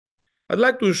I'd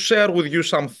like to share with you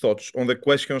some thoughts on the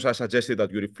questions I suggested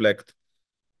that you reflect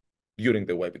during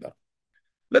the webinar.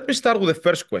 Let me start with the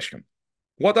first question.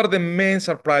 What are the main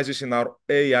surprises in our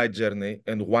AI journey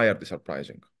and why are they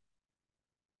surprising?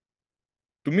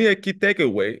 To me, a key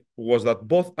takeaway was that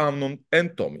both Amnon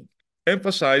and Tommy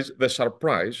emphasized the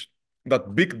surprise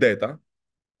that big data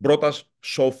brought us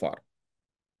so far.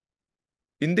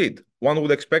 Indeed, one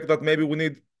would expect that maybe we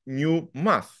need new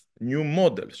math, new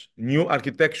models, new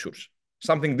architectures,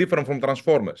 something different from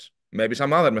transformers, maybe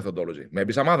some other methodology,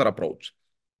 maybe some other approach.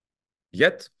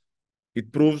 Yet,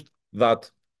 it proves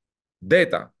that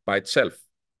data by itself,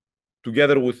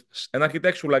 together with an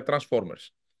architecture like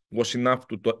transformers, was enough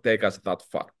to take us that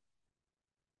far.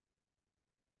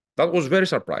 That was very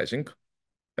surprising,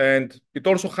 and it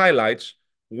also highlights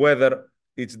whether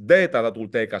it's data that will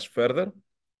take us further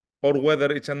or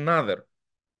whether it's another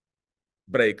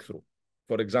breakthrough,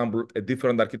 for example, a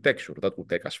different architecture that will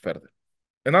take us further.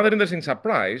 Another interesting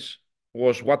surprise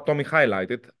was what Tommy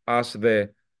highlighted as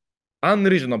the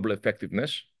unreasonable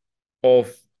effectiveness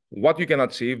of what you can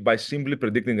achieve by simply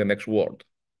predicting the next word.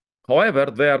 However,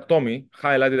 there Tommy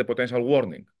highlighted a potential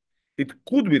warning. It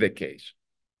could be the case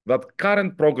that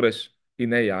current progress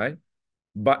in AI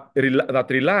that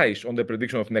relies on the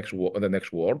prediction of the next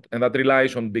word and that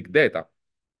relies on big data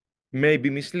may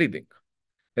be misleading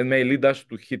and may lead us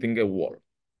to hitting a wall.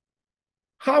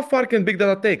 How far can big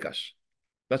data take us?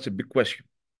 That's a big question.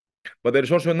 But there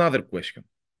is also another question,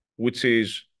 which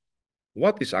is,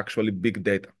 what is actually big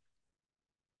data?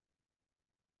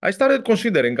 I started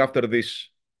considering after this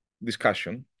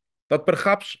discussion that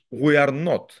perhaps we are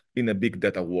not in a big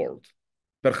data world.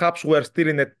 Perhaps we are still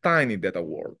in a tiny data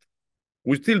world.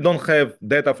 We still don't have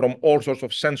data from all sorts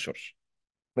of sensors,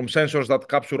 from sensors that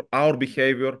capture our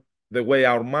behavior, the way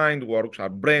our mind works, our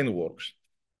brain works,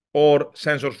 or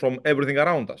sensors from everything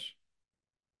around us.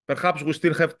 Perhaps we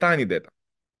still have tiny data.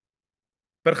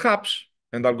 Perhaps,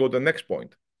 and I'll go to the next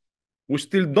point, we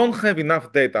still don't have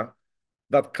enough data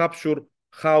that capture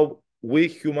how we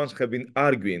humans have been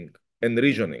arguing and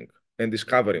reasoning and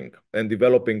discovering and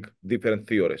developing different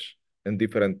theories and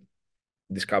different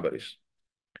discoveries.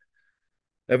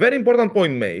 A very important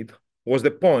point made was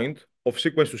the point of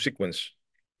sequence-to-sequence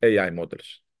AI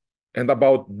models and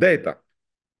about data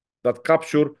that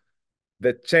capture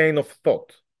the chain of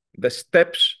thought, the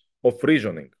steps of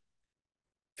reasoning.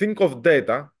 Think of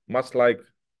data much like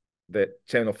the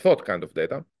chain of thought kind of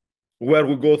data, where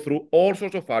we go through all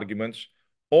sorts of arguments,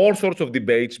 all sorts of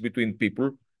debates between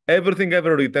people, everything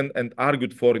ever written and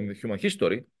argued for in the human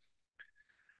history,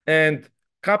 and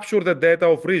capture the data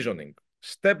of reasoning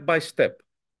step by step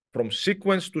from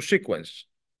sequence to sequence.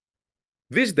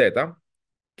 This data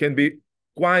can be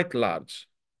quite large.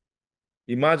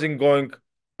 Imagine going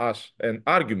as an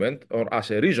argument or as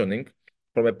a reasoning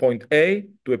from a point A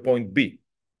to a point B.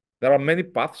 There are many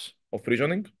paths of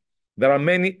reasoning. There are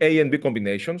many A and B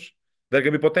combinations. There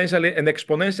can be potentially an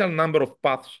exponential number of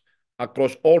paths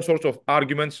across all sorts of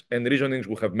arguments and reasonings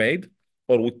we have made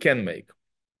or we can make.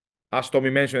 As Tommy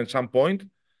mentioned at some point,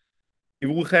 if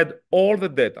we had all the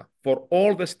data for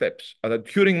all the steps that a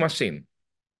Turing machine,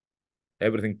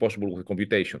 everything possible with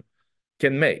computation,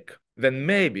 can make, then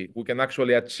maybe we can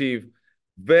actually achieve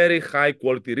very high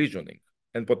quality reasoning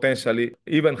and potentially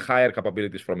even higher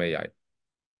capabilities from AI.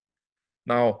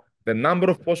 Now, the number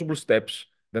of possible steps,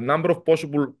 the number of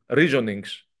possible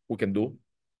reasonings we can do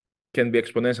can be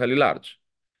exponentially large.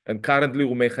 And currently,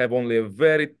 we may have only a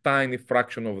very tiny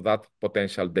fraction of that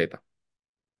potential data.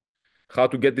 How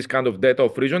to get this kind of data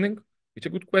of reasoning? It's a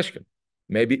good question.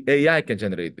 Maybe AI can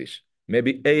generate this.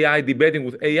 Maybe AI debating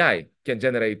with AI can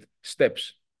generate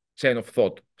steps, chain of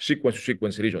thought,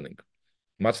 sequence-to-sequence reasoning.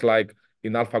 Much like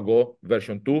in AlphaGo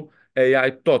version 2, AI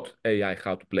taught AI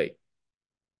how to play.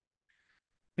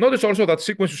 Notice also that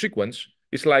sequence-to-sequence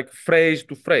is like phrase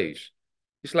to phrase.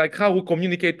 It's like how we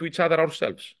communicate to each other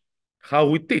ourselves, how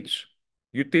we teach.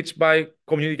 You teach by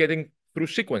communicating through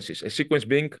sequences, a sequence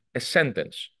being a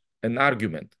sentence, an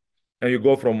argument. And you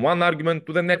go from one argument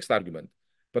to the next argument,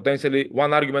 potentially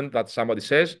one argument that somebody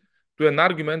says to an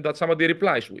argument that somebody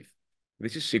replies with.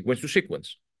 This is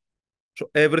sequence-to-sequence. So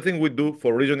everything we do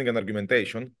for reasoning and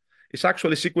argumentation is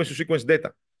actually sequence-to-sequence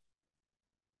data.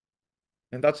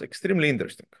 And that's extremely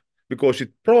interesting because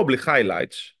it probably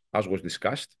highlights, as was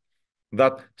discussed,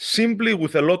 that simply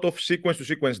with a lot of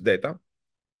sequence-to-sequence data,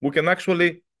 we can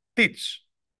actually teach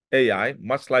AI,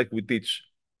 much like we teach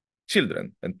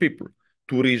children and people,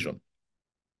 to reason.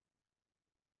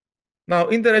 Now,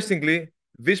 interestingly,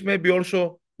 this may be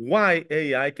also why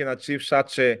AI can achieve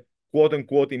such a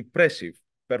quote-unquote impressive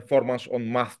performance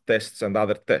on math tests and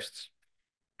other tests.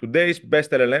 Today's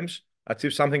best LLMs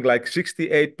achieved something like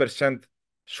 68%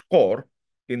 score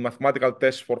in mathematical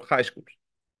tests for high schools.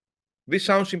 This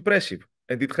sounds impressive,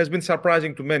 and it has been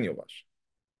surprising to many of us,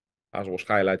 as was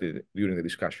highlighted during the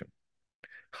discussion.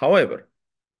 However,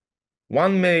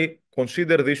 one may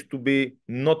consider this to be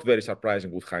not very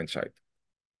surprising with hindsight.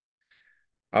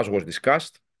 As was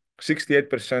discussed,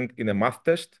 68% in a math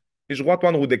test is what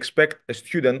one would expect a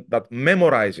student that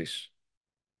memorizes,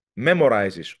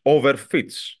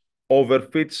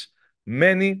 overfits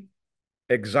many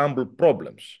example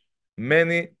problems,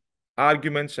 many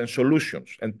arguments and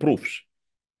solutions and proofs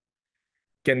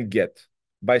can get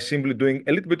by simply doing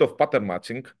a little bit of pattern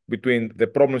matching between the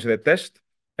problems in the test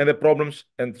and the problems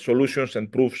and solutions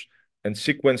and proofs and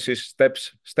sequences,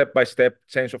 steps, step-by-step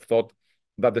chains of thought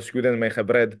that the student may have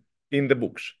read in the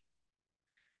books.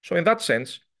 So in that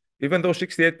sense, even though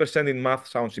 68% in math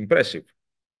sounds impressive,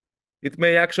 it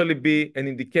may actually be an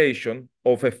indication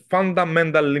of a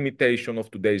fundamental limitation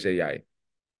of today's AI.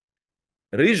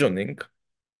 Reasoning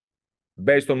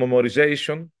based on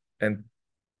memorization and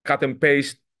cut and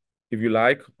paste, if you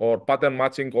like, or pattern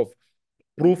matching of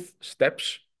proof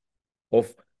steps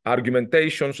of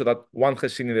argumentations that one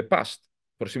has seen in the past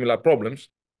for similar problems,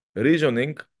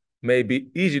 reasoning may be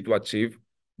easy to achieve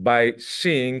by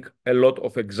seeing a lot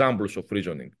of examples of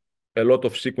reasoning, a lot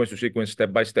of sequence to sequence,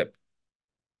 step by step.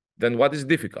 Then what is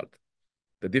difficult?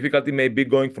 The difficulty may be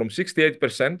going from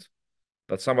 68%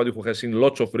 that somebody who has seen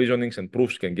lots of reasonings and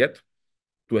proofs can get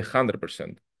to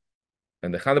 100%.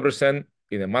 And 100%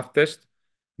 in a math test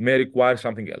may require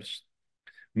something else.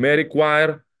 May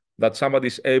require that somebody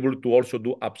is able to also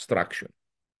do abstraction.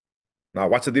 Now,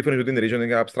 what's the difference between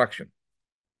reasoning and abstraction?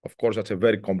 Of course, that's a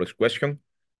very complex question.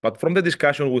 But from the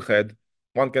discussion we had,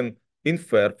 one can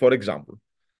infer, for example,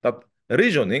 that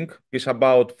reasoning is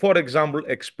about, for example,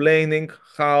 explaining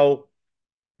how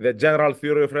the general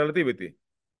theory of relativity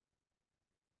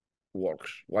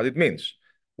works, what it means.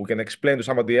 We can explain to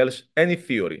somebody else any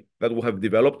theory that we have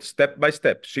developed step by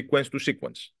step, sequence to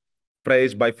sequence,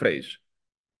 phrase by phrase.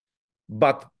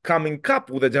 But coming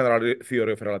up with a general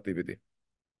theory of relativity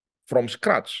from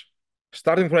scratch,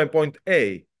 starting from a point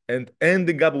A and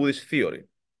ending up with this theory,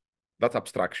 that's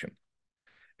abstraction.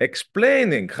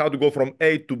 Explaining how to go from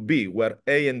A to B, where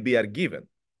A and B are given,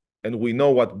 and we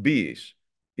know what B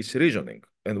is reasoning.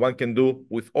 And one can do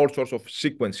with all sorts of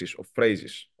sequences of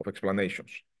phrases, of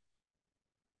explanations.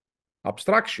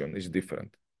 Abstraction is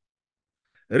different.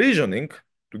 Reasoning,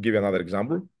 to give you another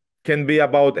example, can be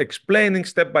about explaining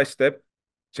step by step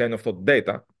chain of thought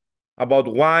data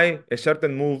about why a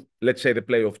certain move, let's say the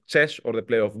play of chess or the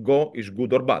play of Go, is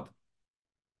good or bad,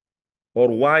 or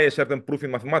why a certain proof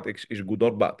in mathematics is good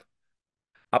or bad.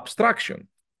 Abstraction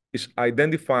is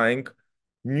identifying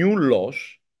new laws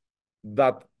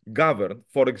that govern,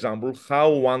 for example, how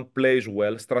one plays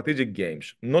well strategic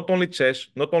games, not only chess,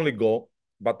 not only Go,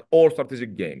 but all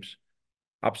strategic games.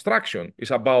 Abstraction is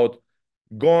about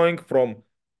going from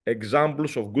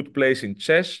examples of good plays in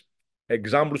chess,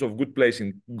 examples of good plays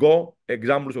in Go,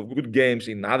 examples of good games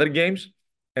in other games,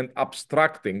 and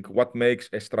abstracting what makes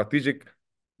a strategic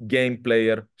game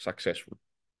player successful.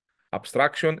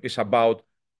 Abstraction is about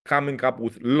coming up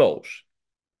with laws,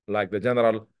 like the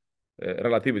general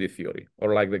relativity theory,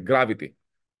 or like the gravity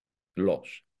laws,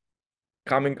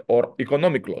 or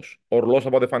economic laws, or laws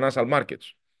about the financial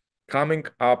markets, coming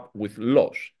up with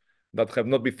laws that have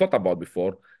not been thought about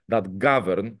before that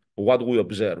govern what we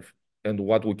observe and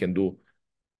what we can do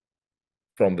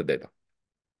from the data.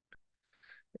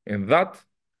 And that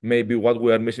may be what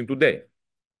we are missing today.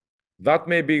 That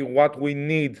may be what we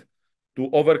need to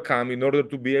overcome in order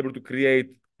to be able to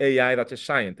create AI that's a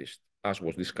scientist, as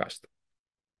was discussed.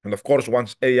 And of course,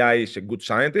 once AI is a good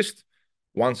scientist,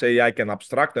 once AI can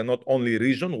abstract and not only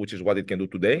reason, which is what it can do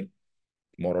today,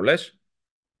 more or less,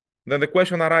 then the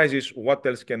question arises, what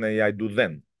else can AI do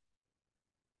then?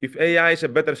 If AI is a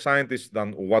better scientist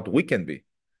than what we can be,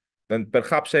 then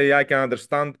perhaps AI can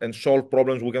understand and solve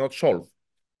problems we cannot solve.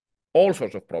 All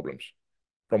sorts of problems,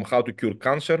 from how to cure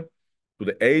cancer, to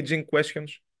the aging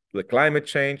questions, to the climate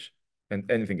change, and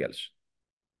anything else.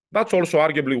 That's also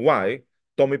arguably why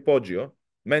Tommy Poggio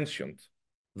mentioned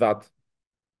that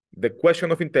the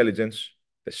question of intelligence,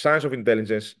 the science of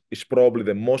intelligence, is probably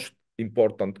the most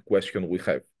important question we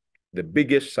have, the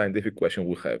biggest scientific question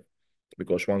we have.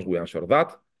 Because once we answer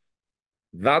that,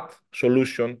 that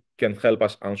solution can help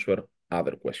us answer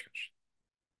other questions.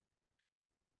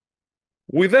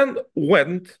 We then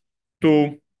went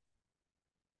to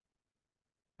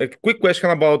a quick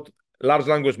question about large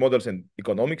language models and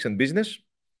economics and business.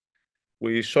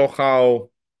 We saw how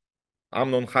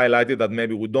Amnon highlighted that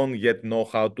maybe we don't yet know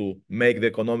how to make the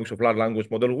economics of large language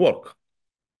model work.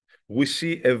 we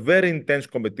see a very intense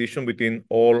competition between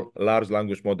all large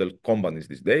language model companies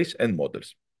these days and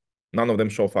models. None of them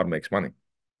so far makes money.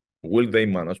 Will they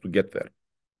manage to get there?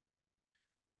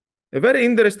 A very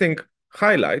interesting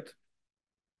highlight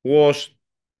was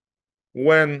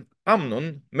when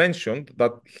Amnon mentioned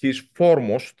that he's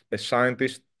foremost a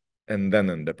scientist and then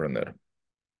an entrepreneur.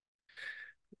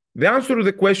 The answer to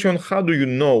the question, how do you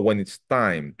know when it's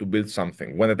time to build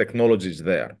something, when the technology is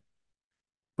there?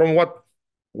 From what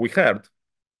we heard,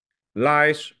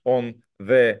 lies on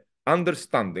the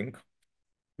understanding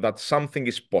that something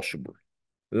is possible,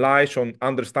 lies on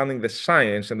understanding the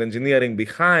science and engineering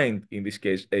behind, in this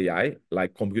case, AI,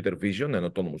 like computer vision and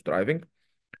autonomous driving.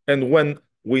 And when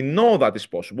we know that is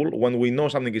possible, when we know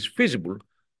something is feasible,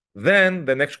 then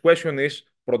the next question is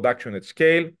production at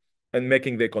scale and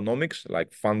making the economics,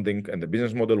 like funding and the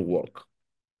business model, work.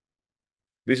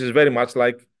 This is very much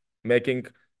like making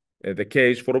the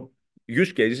case for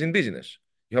use cases in business.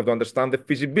 You have to understand the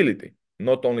feasibility,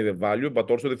 not only the value, but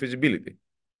also the feasibility.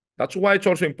 That's why it's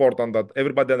also important that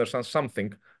everybody understands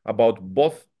something about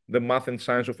both the math and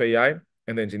science of AI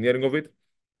and the engineering of it,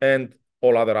 and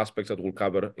all other aspects that we'll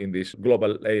cover in this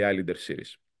global AI leader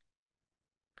series.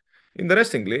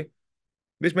 Interestingly,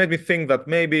 this made me think that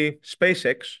maybe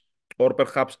SpaceX, or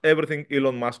perhaps everything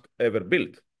Elon Musk ever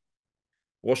built,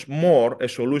 was more a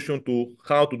solution to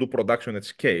how to do production at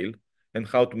scale and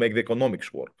how to make the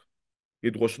economics work.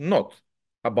 It was not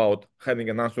about having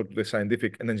an answer to the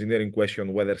scientific and engineering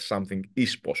question whether something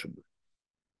is possible.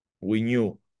 We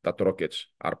knew that rockets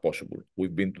are possible.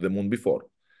 We've been to the moon before.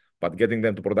 But getting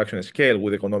them to production at scale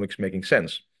with economics making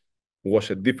sense was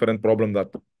a different problem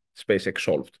that SpaceX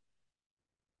solved.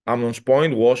 Amnon's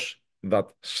point was that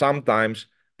sometimes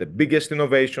the biggest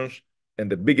innovations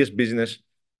and the biggest business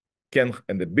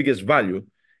and the biggest value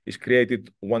is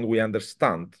created when we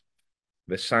understand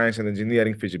the science and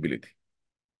engineering feasibility.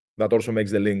 That also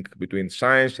makes the link between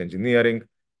science, engineering,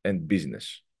 and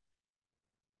business.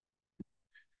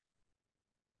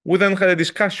 We then had a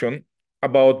discussion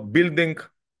about building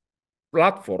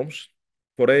platforms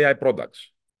for AI products.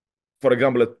 For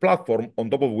example, a platform on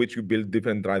top of which you build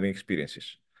different driving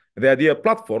experiences. The idea of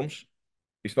platforms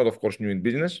is not, of course, new in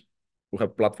business. We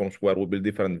have platforms where we build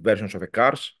different versions of a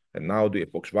cars, an Audi, a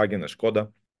Volkswagen, a Skoda.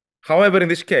 However, in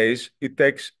this case, it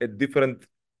takes a different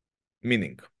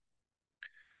meaning.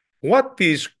 What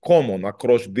is common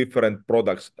across different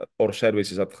products or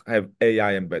services that have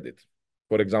AI embedded?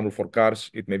 For example, for cars,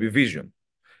 it may be vision.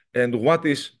 And what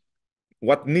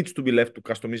needs to be left to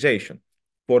customization?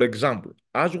 For example,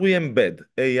 as we embed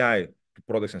AI to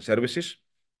products and services,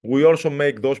 we also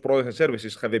make those products and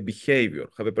services have a behavior,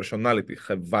 have a personality,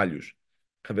 have values,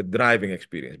 have a driving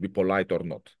experience, be polite or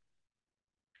not.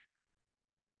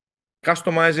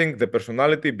 Customizing the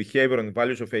personality, behavior, and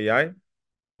values of AI,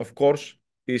 of course,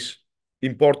 is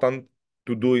important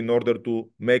to do in order to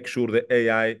make sure the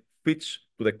AI fits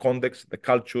to the context, the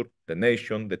culture, the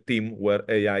nation, the team where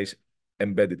AI is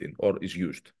embedded in or is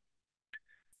used.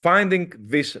 Finding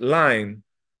this line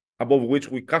above which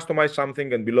we customize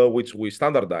something and below which we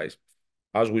standardize,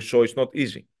 as we saw, is not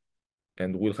easy.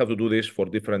 And we'll have to do this for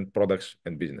different products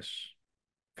and business.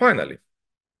 Finally,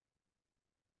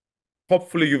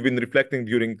 hopefully you've been reflecting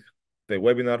during the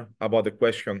webinar about the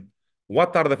question,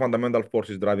 what are the fundamental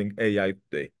forces driving AI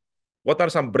today? What are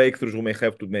some breakthroughs we may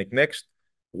have to make next?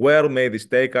 Where may this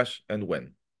take us and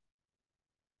when?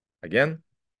 Again,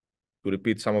 to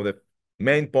repeat some of the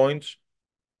main points,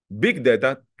 big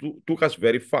data took us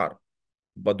very far,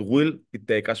 but will it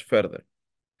take us further?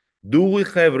 Do we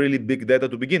have really big data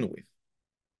to begin with?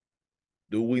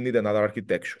 Do we need another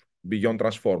architecture beyond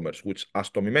transformers, which, as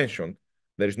Tommy mentioned,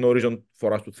 there is no reason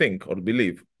for us to think or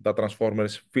believe that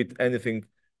transformers fit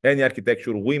any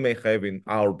architecture we may have in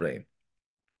our brain.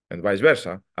 And vice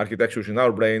versa, architectures in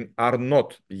our brain are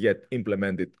not yet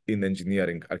implemented in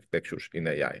engineering architectures in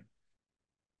AI.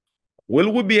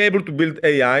 Will we be able to build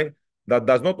AI that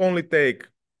does not only take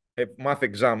a math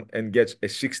exam and gets a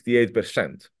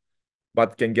 68%,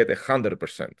 but can get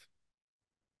 100%?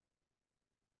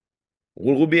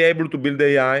 Will we be able to build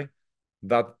AI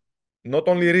that not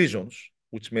only reasons,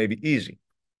 which may be easy,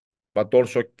 but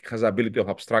also has the ability of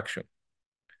abstraction?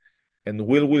 And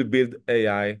will we build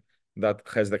AI that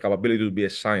has the capability to be a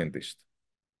scientist?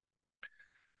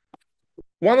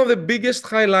 One of the biggest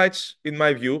highlights, in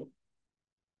my view,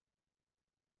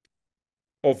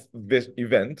 of this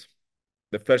event,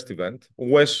 the first event,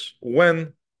 was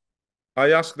when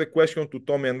I asked the question to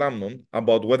Tommy and Amnon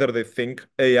about whether they think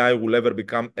AI will ever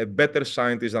become a better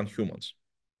scientist than humans.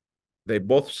 They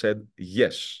both said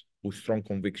yes, with strong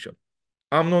conviction.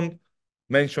 Amnon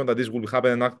mentioned that this will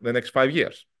happen in the next 5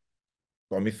 years.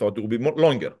 Tommy thought it would be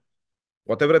longer.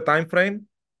 Whatever the time frame,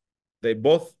 they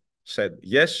both said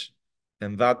yes,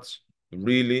 and that's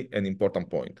really an important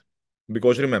point.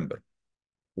 Because remember,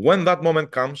 when that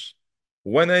moment comes,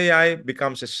 when AI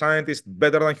becomes a scientist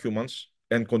better than humans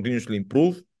and continuously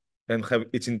improve and have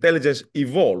its intelligence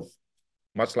evolve,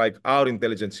 much like our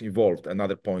intelligence evolved,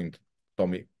 another point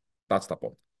Tommy touched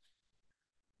upon,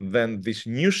 then this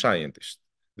new scientist,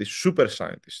 this super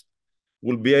scientist,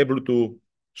 will be able to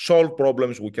solve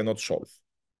problems we cannot solve.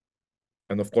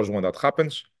 And of course, when that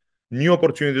happens, new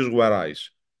opportunities will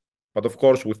arise. But of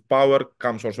course, with power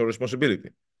comes also responsibility.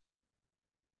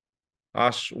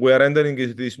 As we are entering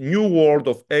this new world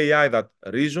of AI that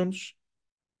reasons,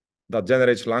 that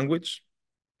generates language,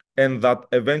 and that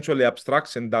eventually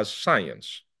abstracts and does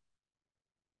science,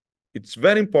 it's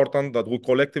very important that we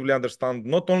collectively understand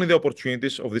not only the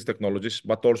opportunities of these technologies,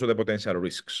 but also the potential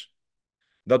risks.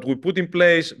 That we put in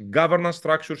place governance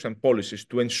structures and policies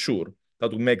to ensure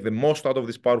that we make the most out of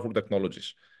these powerful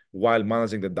technologies while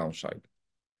managing the downside.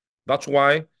 That's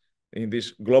why in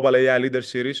this Global AI Leader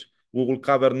Series, we will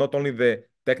cover not only the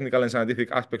technical and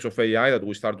scientific aspects of AI that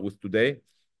we start with today,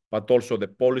 but also the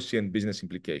policy and business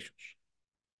implications.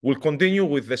 We'll continue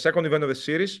with the second event of the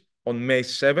series on May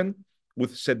 7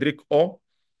 with Cedric O,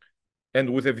 and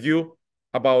with a view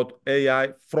about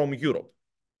AI from Europe,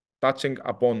 touching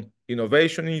upon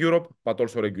innovation in Europe, but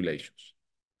also regulations.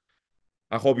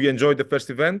 I hope you enjoyed the first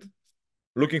event.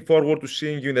 Looking forward to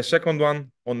seeing you in the second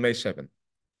one on May 7.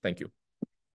 Thank you.